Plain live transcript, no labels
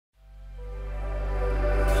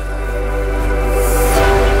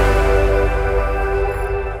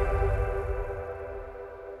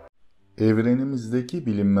Evrenimizdeki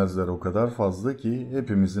bilinmezler o kadar fazla ki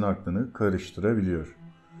hepimizin aklını karıştırabiliyor.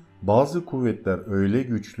 Bazı kuvvetler öyle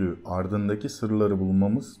güçlü, ardındaki sırları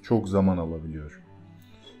bulmamız çok zaman alabiliyor.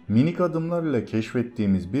 Minik adımlarla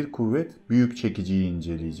keşfettiğimiz bir kuvvet Büyük Çekici'yi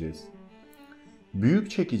inceleyeceğiz.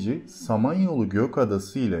 Büyük Çekici, Samanyolu gök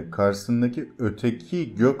adası ile karşısındaki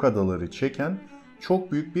öteki gök adaları çeken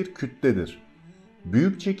çok büyük bir kütledir.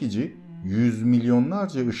 Büyük Çekici, yüz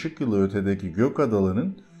milyonlarca ışık yılı ötedeki gök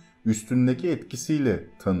adaların üstündeki etkisiyle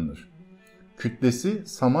tanınır. Kütlesi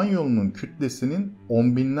Samanyolu'nun kütlesinin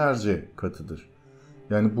 10 binlerce katıdır.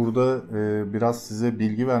 Yani burada biraz size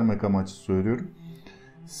bilgi vermek amaçlı söylüyorum.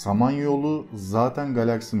 Samanyolu zaten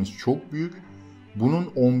galaksimiz çok büyük. Bunun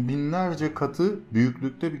 10 binlerce katı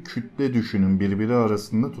büyüklükte bir kütle düşünün birbiri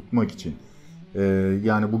arasında tutmak için.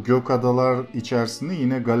 Yani bu gök adalar içerisinde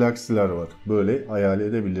yine galaksiler var. Böyle hayal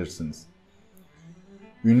edebilirsiniz.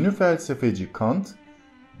 Ünlü felsefeci Kant,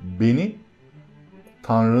 beni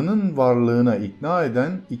Tanrı'nın varlığına ikna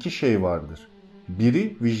eden iki şey vardır.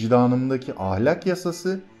 Biri vicdanımdaki ahlak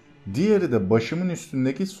yasası, diğeri de başımın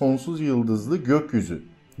üstündeki sonsuz yıldızlı gökyüzü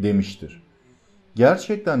demiştir.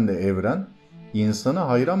 Gerçekten de evren, insanı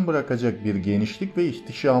hayran bırakacak bir genişlik ve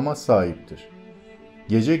ihtişama sahiptir.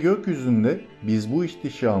 Gece gökyüzünde biz bu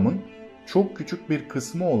ihtişamın çok küçük bir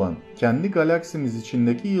kısmı olan kendi galaksimiz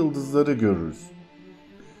içindeki yıldızları görürüz.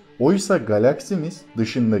 Oysa galaksimiz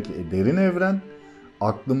dışındaki derin evren,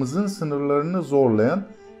 aklımızın sınırlarını zorlayan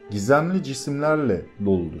gizemli cisimlerle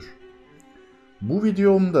doludur. Bu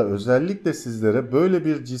videomda özellikle sizlere böyle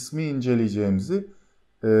bir cismi inceleyeceğimizi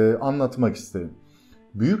anlatmak isterim.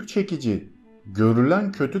 Büyük Çekici,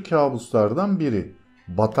 görülen kötü kabuslardan biri,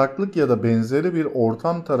 bataklık ya da benzeri bir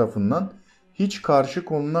ortam tarafından hiç karşı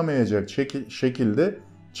konulamayacak şekilde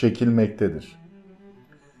çekilmektedir.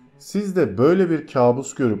 Siz de böyle bir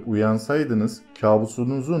kabus görüp uyansaydınız,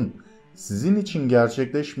 kabusunuzun sizin için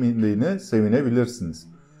gerçekleşmediğine sevinebilirsiniz.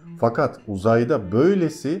 Fakat uzayda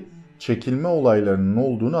böylesi çekilme olaylarının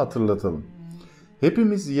olduğunu hatırlatalım.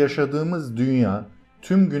 Hepimiz yaşadığımız dünya,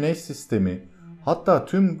 tüm Güneş sistemi, hatta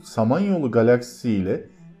tüm Samanyolu galaksisi ile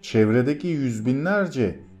çevredeki yüz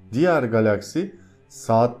binlerce diğer galaksi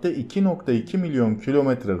saatte 2,2 milyon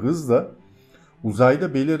kilometre hızla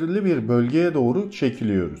uzayda belirli bir bölgeye doğru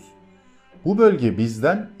çekiliyoruz. Bu bölge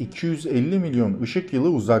bizden 250 milyon ışık yılı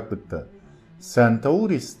uzaklıkta.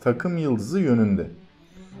 Centauris takım yıldızı yönünde.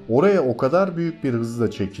 Oraya o kadar büyük bir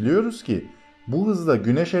hızla çekiliyoruz ki bu hızla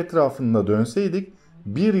Güneş etrafında dönseydik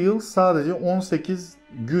bir yıl sadece 18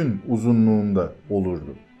 gün uzunluğunda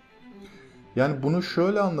olurdu. Yani bunu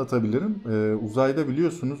şöyle anlatabilirim. Uzayda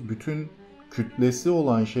biliyorsunuz bütün kütlesi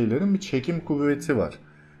olan şeylerin bir çekim kuvveti var.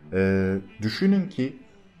 Düşünün ki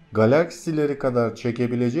galaksileri kadar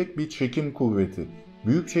çekebilecek bir çekim kuvveti.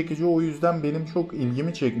 Büyük çekici o yüzden benim çok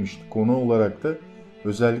ilgimi çekmişti. Konu olarak da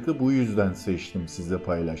özellikle bu yüzden seçtim size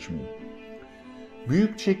paylaşmayı.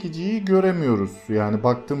 Büyük çekiciyi göremiyoruz. Yani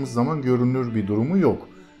baktığımız zaman görünür bir durumu yok.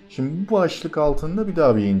 Şimdi bu başlık altında bir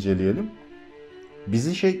daha bir inceleyelim.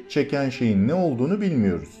 Bizi çeken şeyin ne olduğunu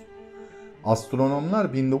bilmiyoruz. Astronomlar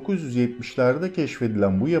 1970'lerde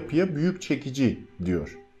keşfedilen bu yapıya büyük çekici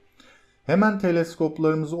diyor. Hemen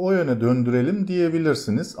teleskoplarımızı o yöne döndürelim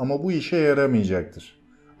diyebilirsiniz ama bu işe yaramayacaktır.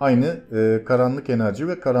 Aynı karanlık enerji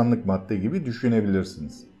ve karanlık madde gibi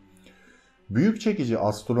düşünebilirsiniz. Büyük çekici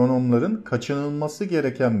astronomların kaçınılması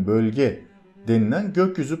gereken bölge denilen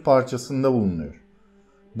gökyüzü parçasında bulunuyor.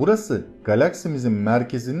 Burası galaksimizin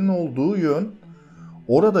merkezinin olduğu yön,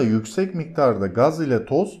 orada yüksek miktarda gaz ile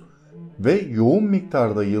toz ve yoğun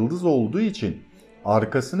miktarda yıldız olduğu için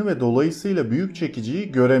arkasını ve dolayısıyla büyük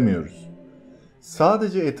çekiciyi göremiyoruz.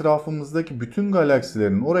 Sadece etrafımızdaki bütün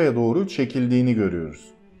galaksilerin oraya doğru çekildiğini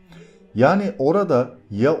görüyoruz. Yani orada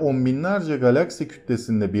ya on binlerce galaksi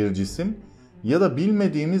kütlesinde bir cisim ya da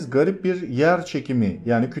bilmediğimiz garip bir yer çekimi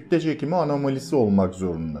yani kütle çekimi anomalisi olmak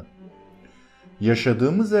zorunda.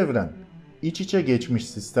 Yaşadığımız evren iç içe geçmiş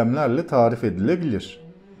sistemlerle tarif edilebilir.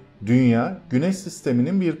 Dünya, Güneş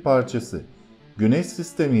sisteminin bir parçası. Güneş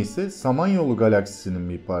sistemi ise Samanyolu galaksisinin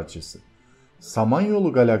bir parçası.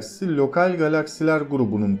 Samanyolu galaksisi lokal galaksiler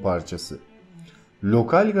grubunun parçası.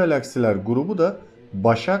 Lokal galaksiler grubu da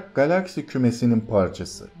Başak galaksi kümesinin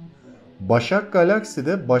parçası. Başak galaksi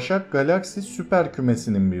de Başak galaksi süper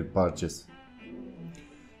kümesinin bir parçası.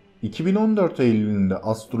 2014 Eylül'ünde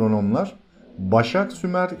astronomlar Başak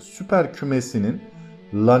süper kümesinin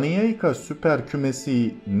Laniakea süper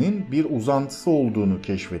kümesinin bir uzantısı olduğunu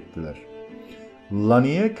keşfettiler.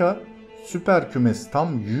 Laniakea süper kümesi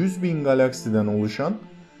tam 100 bin galaksiden oluşan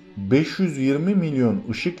 520 milyon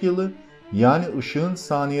ışık yılı yani ışığın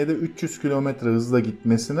saniyede 300 km hızla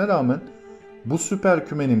gitmesine rağmen Bu süper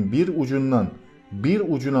kümenin bir ucundan bir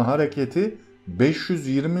ucuna hareketi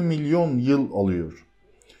 520 milyon yıl alıyor.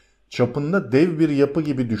 Çapında dev bir yapı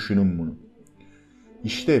gibi düşünün bunu.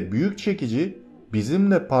 İşte büyük çekici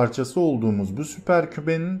bizim de parçası olduğumuz bu süper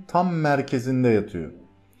kümenin tam merkezinde yatıyor.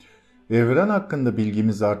 Evren hakkında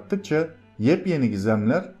bilgimiz arttıkça yepyeni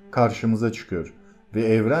gizemler karşımıza çıkıyor ve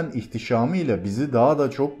evren ihtişamıyla bizi daha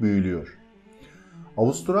da çok büyülüyor.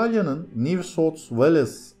 Avustralya'nın New South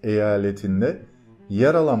Wales eyaletinde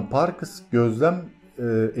yer alan Parkes Gözlem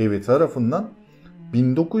Evi tarafından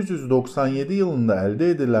 1997 yılında elde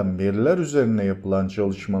edilen veriler üzerine yapılan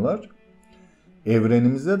çalışmalar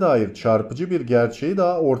evrenimize dair çarpıcı bir gerçeği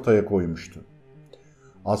daha ortaya koymuştu.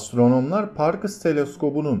 Astronomlar Parkes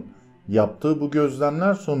teleskobunun yaptığı bu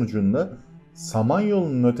gözlemler sonucunda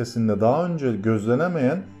Samanyolu'nun ötesinde daha önce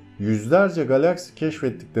gözlenemeyen yüzlerce galaksi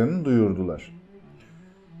keşfettiklerini duyurdular.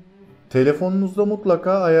 Telefonunuzda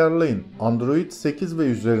mutlaka ayarlayın. Android 8 ve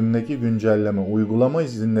üzerindeki güncelleme uygulama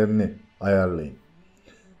izinlerini ayarlayın.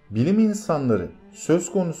 Bilim insanları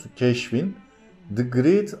söz konusu keşfin The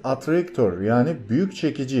Great Attractor yani Büyük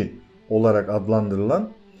Çekici olarak adlandırılan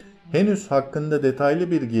henüz hakkında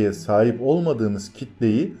detaylı bilgiye sahip olmadığımız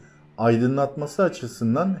kitleyi aydınlatması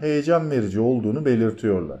açısından heyecan verici olduğunu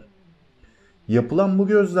belirtiyorlar. Yapılan bu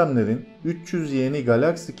gözlemlerin 300 yeni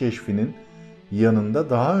galaksi keşfinin yanında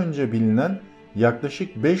daha önce bilinen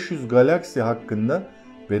yaklaşık 500 galaksi hakkında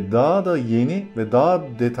ve daha da yeni ve daha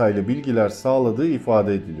detaylı bilgiler sağladığı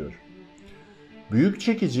ifade ediliyor. Büyük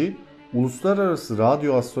Çekici, Uluslararası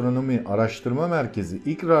Radyo Astronomi Araştırma Merkezi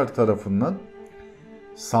İKRAR tarafından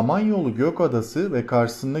Samanyolu Gökadası ve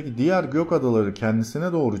karşısındaki diğer gökadaları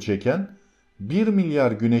kendisine doğru çeken 1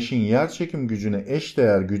 milyar güneşin yerçekim gücüne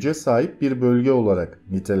eşdeğer güce sahip bir bölge olarak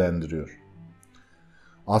nitelendiriyor.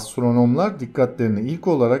 Astronomlar dikkatlerini ilk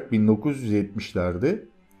olarak 1970'lerde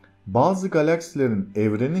bazı galaksilerin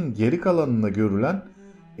evrenin geri kalanında görülen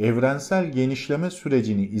evrensel genişleme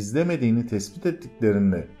sürecini izlemediğini tespit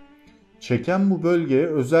ettiklerinde çeken bu bölgeye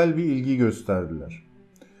özel bir ilgi gösterdiler.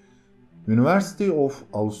 University of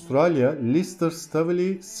Australia Lister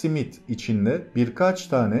Stavely Smith içinde birkaç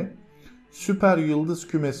tane süper yıldız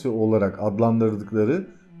kümesi olarak adlandırdıkları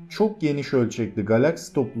çok geniş ölçekli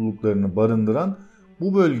galaksi topluluklarını barındıran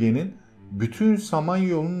bu bölgenin bütün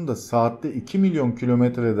Samanyolu'nun da saatte 2 milyon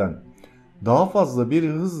kilometreden daha fazla bir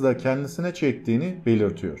hızla kendisine çektiğini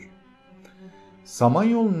belirtiyor.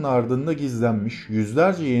 Samanyolu'nun ardında gizlenmiş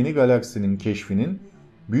yüzlerce yeni galaksinin keşfinin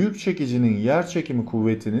büyük çekicinin yerçekimi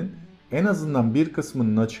kuvvetinin en azından bir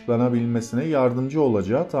kısmının açıklanabilmesine yardımcı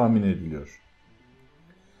olacağı tahmin ediliyor.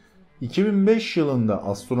 2005 yılında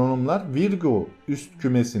astronomlar Virgo üst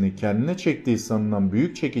kümesini kendine çektiği sanılan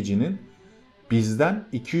büyük çekicinin bizden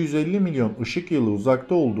 250 milyon ışık yılı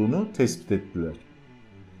uzakta olduğunu tespit ettiler.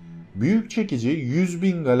 Büyük çekici 100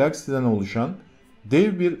 bin galaksiden oluşan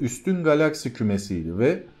dev bir üstün galaksi kümesiydi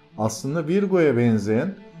ve aslında Virgo'ya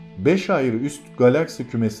benzeyen 5 ayrı üst galaksi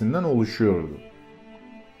kümesinden oluşuyordu.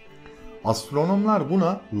 Astronomlar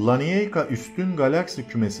buna Laniakea üstün galaksi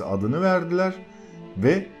kümesi adını verdiler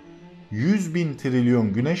ve 100 bin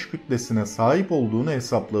trilyon güneş kütlesine sahip olduğunu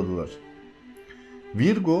hesapladılar.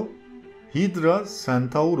 Virgo, Hydra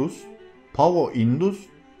Centaurus, Pavo Indus,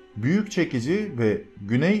 Büyük Çekici ve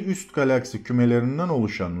Güney üst galaksi kümelerinden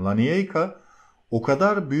oluşan Laniakea o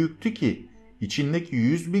kadar büyüktü ki içindeki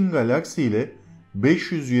 100 bin galaksi ile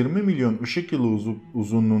 520 milyon ışık yılı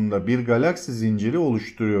uzunluğunda bir galaksi zinciri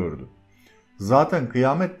oluşturuyordu. Zaten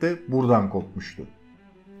kıyamet de buradan kopmuştu.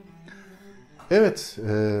 Evet,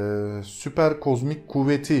 Süper Kozmik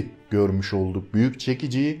Kuvveti görmüş olduk. Büyük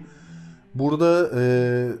Çekici'yi. Burada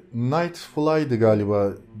Nightfly'dı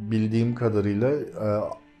galiba bildiğim kadarıyla.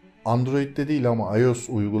 Android'de değil ama iOS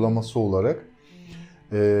uygulaması olarak.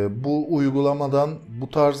 Bu uygulamadan bu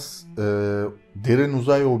tarz derin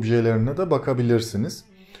uzay objelerine de bakabilirsiniz.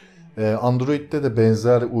 Android'de de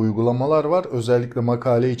benzer uygulamalar var. Özellikle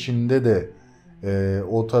makale içinde de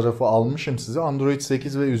o tarafı almışım size. Android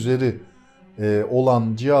 8 ve üzeri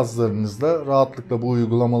olan cihazlarınızda rahatlıkla bu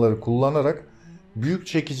uygulamaları kullanarak büyük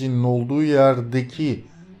çekicinin olduğu yerdeki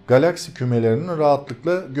galaksi kümelerini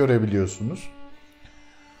rahatlıkla görebiliyorsunuz.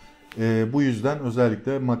 Bu yüzden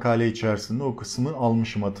özellikle makale içerisinde o kısmı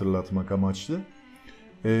almışım hatırlatmak amaçlı.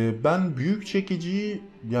 Ben büyük çekiciyi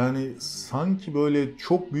yani sanki böyle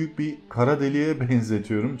çok büyük bir kara deliğe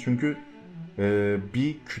benzetiyorum. Çünkü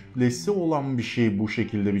bir kütlesi olan bir şey bu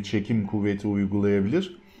şekilde bir çekim kuvveti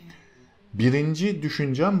uygulayabilir. Birinci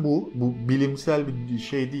düşüncem bu. Bu bilimsel bir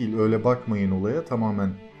şey değil. Öyle bakmayın olaya. Tamamen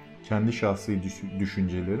kendi şahsi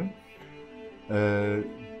düşüncelerim.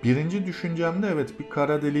 Birinci düşüncem de evet bir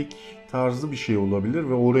kara delik tarzı bir şey olabilir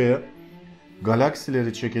ve oraya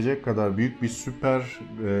galaksileri çekecek kadar büyük bir süper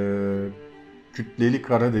kütleli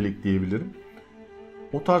kara delik diyebilirim.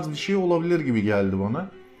 O tarz bir şey olabilir gibi geldi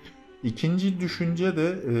bana. İkinci düşünce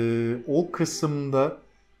de o kısımda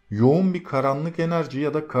yoğun bir karanlık enerji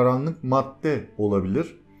ya da karanlık madde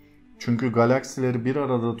olabilir. Çünkü galaksileri bir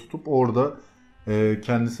arada tutup orada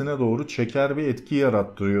kendisine doğru çeker bir etki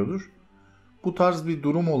yarattırıyordur. Bu tarz bir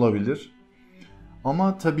durum olabilir.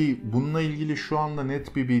 Ama tabii bununla ilgili şu anda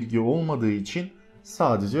net bir bilgi olmadığı için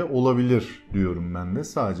sadece olabilir diyorum ben de.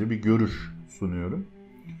 Sadece bir görüş sunuyorum.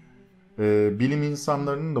 Bilim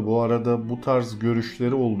insanlarının da bu arada bu tarz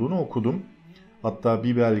görüşleri olduğunu okudum. Hatta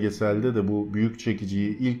bir belgeselde de, bu Büyük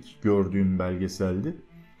Çekici'yi ilk gördüğüm belgeseldi.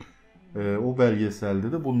 O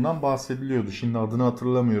belgeselde de bundan bahsediliyordu. Şimdi adını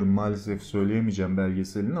hatırlamıyorum, maalesef söyleyemeyeceğim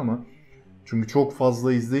belgeselin ama çünkü çok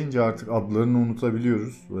fazla izleyince artık adlarını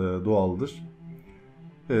unutabiliyoruz, doğaldır.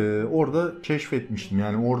 Orada keşfetmiştim,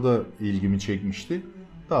 yani orada ilgimi çekmişti.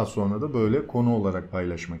 Daha sonra da böyle konu olarak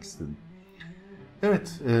paylaşmak istedim.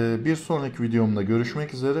 Evet, bir sonraki videomda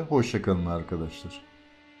görüşmek üzere. Hoşça kalın arkadaşlar.